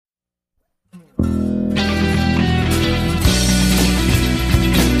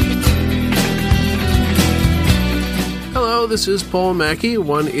this is Paul Mackey,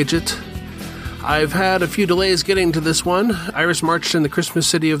 one Idjit. I've had a few delays getting to this one. Iris marched in the Christmas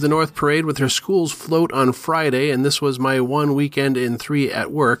City of the North parade with her school's float on Friday, and this was my 1 weekend in 3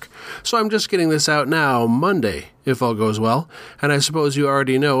 at work, so I'm just getting this out now, Monday, if all goes well, and I suppose you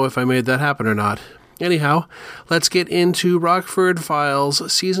already know if I made that happen or not. Anyhow, let's get into Rockford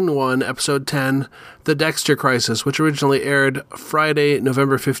Files Season 1, Episode 10, The Dexter Crisis, which originally aired Friday,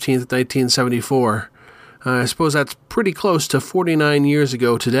 November 15th, 1974. I suppose that's pretty close to 49 years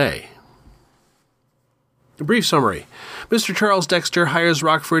ago today. A brief summary. Mr. Charles Dexter hires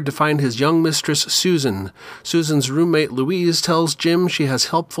Rockford to find his young mistress, Susan. Susan's roommate, Louise, tells Jim she has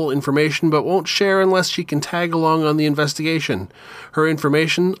helpful information but won't share unless she can tag along on the investigation. Her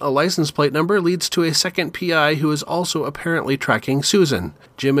information, a license plate number, leads to a second PI who is also apparently tracking Susan.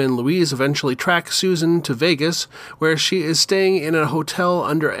 Jim and Louise eventually track Susan to Vegas, where she is staying in a hotel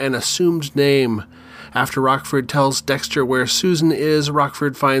under an assumed name. After Rockford tells Dexter where Susan is,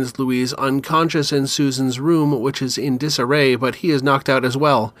 Rockford finds Louise unconscious in Susan's room, which is in disarray, but he is knocked out as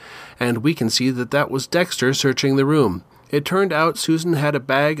well, and we can see that was Dexter searching the room. It turned out Susan had a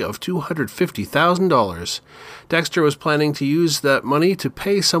bag of $250,000. Dexter was planning to use that money to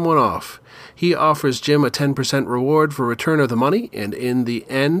pay someone off. He offers Jim a 10% reward for return of the money, and in the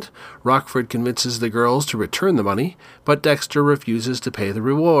end, Rockford convinces the girls to return the money, but Dexter refuses to pay the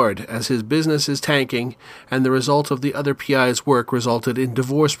reward, as his business is tanking, and the result of the other PI's work resulted in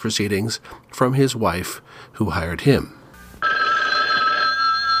divorce proceedings from his wife, who hired him.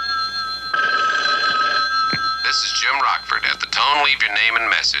 This is Jim Rockford. At the tone, leave your name and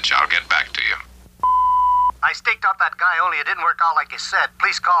message. I'll get back to you. I staked out that guy, only it didn't work out like you said.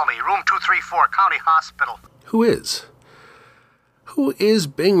 Please call me. Room 234, County Hospital. Who is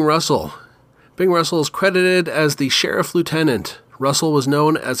Bing Russell? Bing Russell is credited as the sheriff lieutenant. Russell was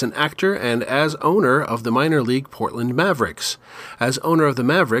known as an actor and as owner of the minor league Portland Mavericks. As owner of the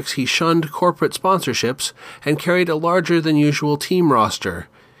Mavericks, he shunned corporate sponsorships and carried a larger-than-usual team roster.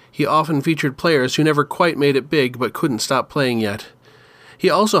 He often featured players who never quite made it big but couldn't stop playing yet. He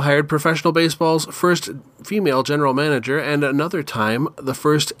also hired professional baseball's first female general manager and another time the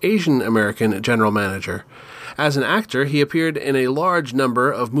first Asian American general manager. As an actor, he appeared in a large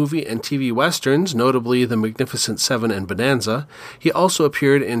number of movie and TV westerns, notably The Magnificent Seven and Bonanza. He also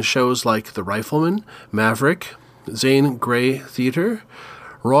appeared in shows like The Rifleman, Maverick, Zane Grey Theater,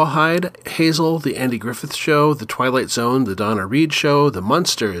 Rawhide, Hazel, The Andy Griffith Show, The Twilight Zone, The Donna Reed Show, The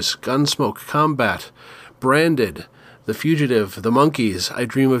Munsters, Gunsmoke Combat, Branded, The Fugitive, The Monkees, I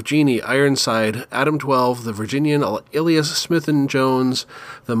Dream of Jeannie, Ironside, Adam 12, The Virginian, Alias Smith and Jones,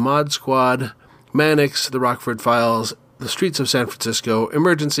 The Mod Squad, Mannix, The Rockford Files, The Streets of San Francisco,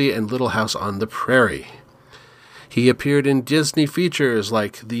 Emergency, and Little House on the Prairie. He appeared in Disney features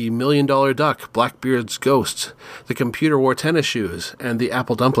like The $1 Million Duck, Blackbeard's Ghost, The Computer Wore Tennis Shoes, and The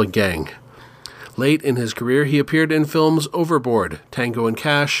Apple Dumpling Gang. Late in his career, he appeared in films Overboard, Tango and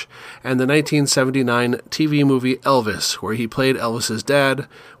Cash, and the 1979 TV movie Elvis, where he played Elvis's dad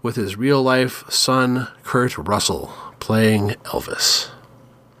with his real-life son, Kurt Russell, playing Elvis.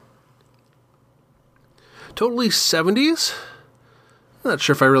 Totally 70s? I'm not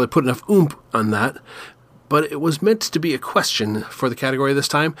sure if I really put enough oomph on that, but it was meant to be a question for the category this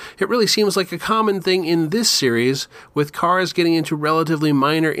time. It really seems like a common thing in this series, with cars getting into relatively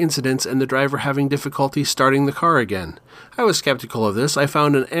minor incidents and the driver having difficulty starting the car again. I was skeptical of this. I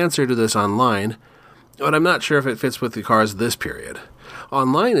found an answer to this online, but I'm not sure if it fits with the cars of this period.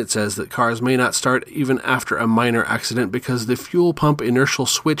 Online it says that cars may not start even after a minor accident because the fuel pump inertial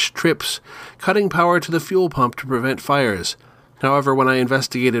switch trips, cutting power to the fuel pump to prevent fires. However, when I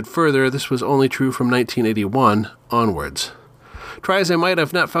investigated further, this was only true from 1981 onwards. Try as I might,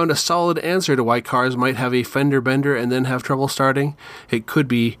 I've not found a solid answer to why cars might have a fender bender and then have trouble starting. It could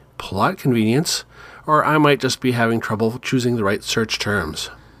be plot convenience, or I might just be having trouble choosing the right search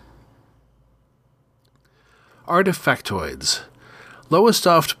terms. Artifactoids.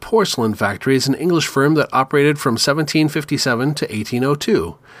 Lowestoft Porcelain Factory is an English firm that operated from 1757 to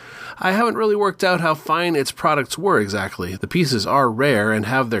 1802. I haven't really worked out how fine its products were exactly. The pieces are rare and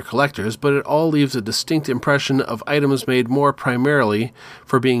have their collectors, but it all leaves a distinct impression of items made more primarily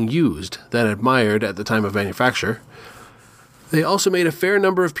for being used than admired at the time of manufacture. They also made a fair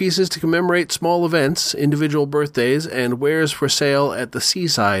number of pieces to commemorate small events, individual birthdays, and wares for sale at the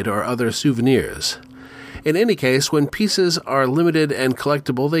seaside or other souvenirs. In any case, when pieces are limited and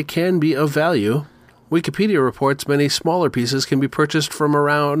collectible, they can be of value. Wikipedia reports many smaller pieces can be purchased from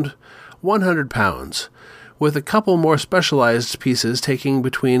around £100, with a couple more specialized pieces taking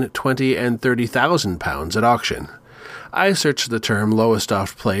between £20,000 and £30,000 at auction. I searched the term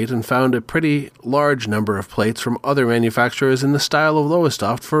Lowestoft plate and found a pretty large number of plates from other manufacturers in the style of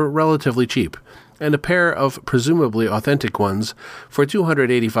Lowestoft for relatively cheap, and a pair of presumably authentic ones for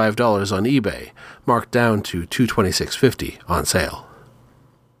 $285 on eBay, marked down to $226.50 on sale.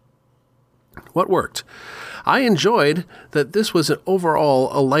 What worked? I enjoyed that this was overall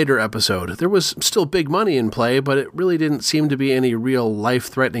a lighter episode. There was still big money in play, but it really didn't seem to be any real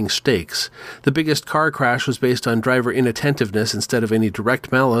life-threatening stakes. The biggest car crash was based on driver inattentiveness instead of any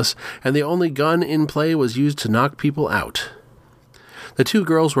direct malice, and the only gun in play was used to knock people out. The two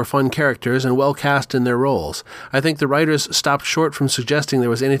girls were fun characters and well cast in their roles. I think the writers stopped short from suggesting there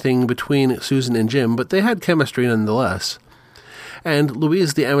was anything between Susan and Jim, but they had chemistry nonetheless. And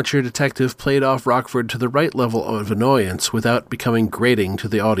Louise the amateur detective played off Rockford to the right level of annoyance without becoming grating to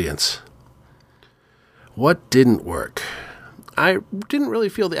the audience. What didn't work? I didn't really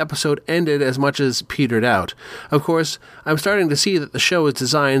feel the episode ended as much as petered out. Of course, I'm starting to see that the show is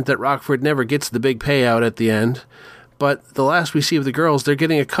designed that Rockford never gets the big payout at the end, but the last we see of the girls, they're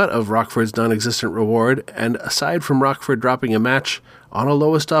getting a cut of Rockford's non-existent reward, and aside from Rockford dropping a match on a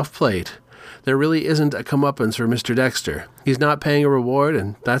Lowestoft plate, there really isn't a comeuppance for Mr. Dexter. He's not paying a reward,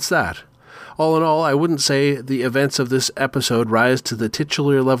 and that's that. All in all, I wouldn't say the events of this episode rise to the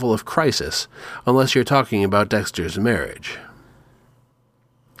titular level of crisis, unless you're talking about Dexter's marriage.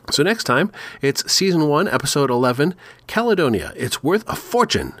 So next time, it's Season 1, Episode 11, Caledonia. It's worth a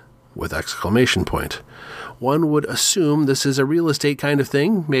fortune! With exclamation point. One would assume this is a real estate kind of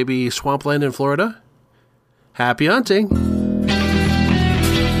thing, maybe swampland in Florida? Happy hunting!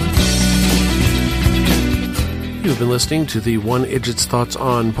 You've been listening to the One Idjit's Thoughts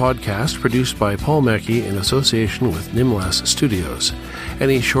On podcast, produced by Paul Mackey in association with Nimlas Studios.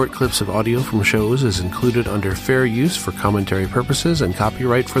 Any short clips of audio from shows is included under fair use for commentary purposes, and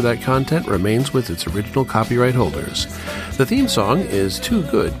copyright for that content remains with its original copyright holders. The theme song is Too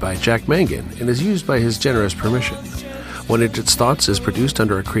Good by Jack Mangan and is used by his generous permission. One Idjit's Thoughts is produced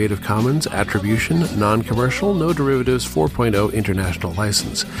under a Creative Commons Attribution, Non-Commercial, No Derivatives 4.0 international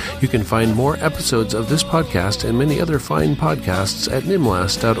license. You can find more episodes of this podcast and many other fine podcasts at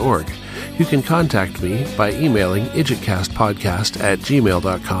nimlas.org. You can contact me by emailing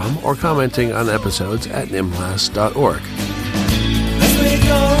idjitcastpodcast@gmail.com or commenting on episodes at nimlas.org. Let's make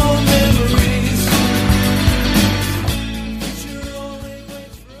our own memories.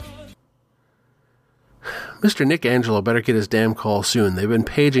 Mr. Nick Angelo better get his damn call soon. They've been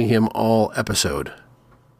paging him all episode.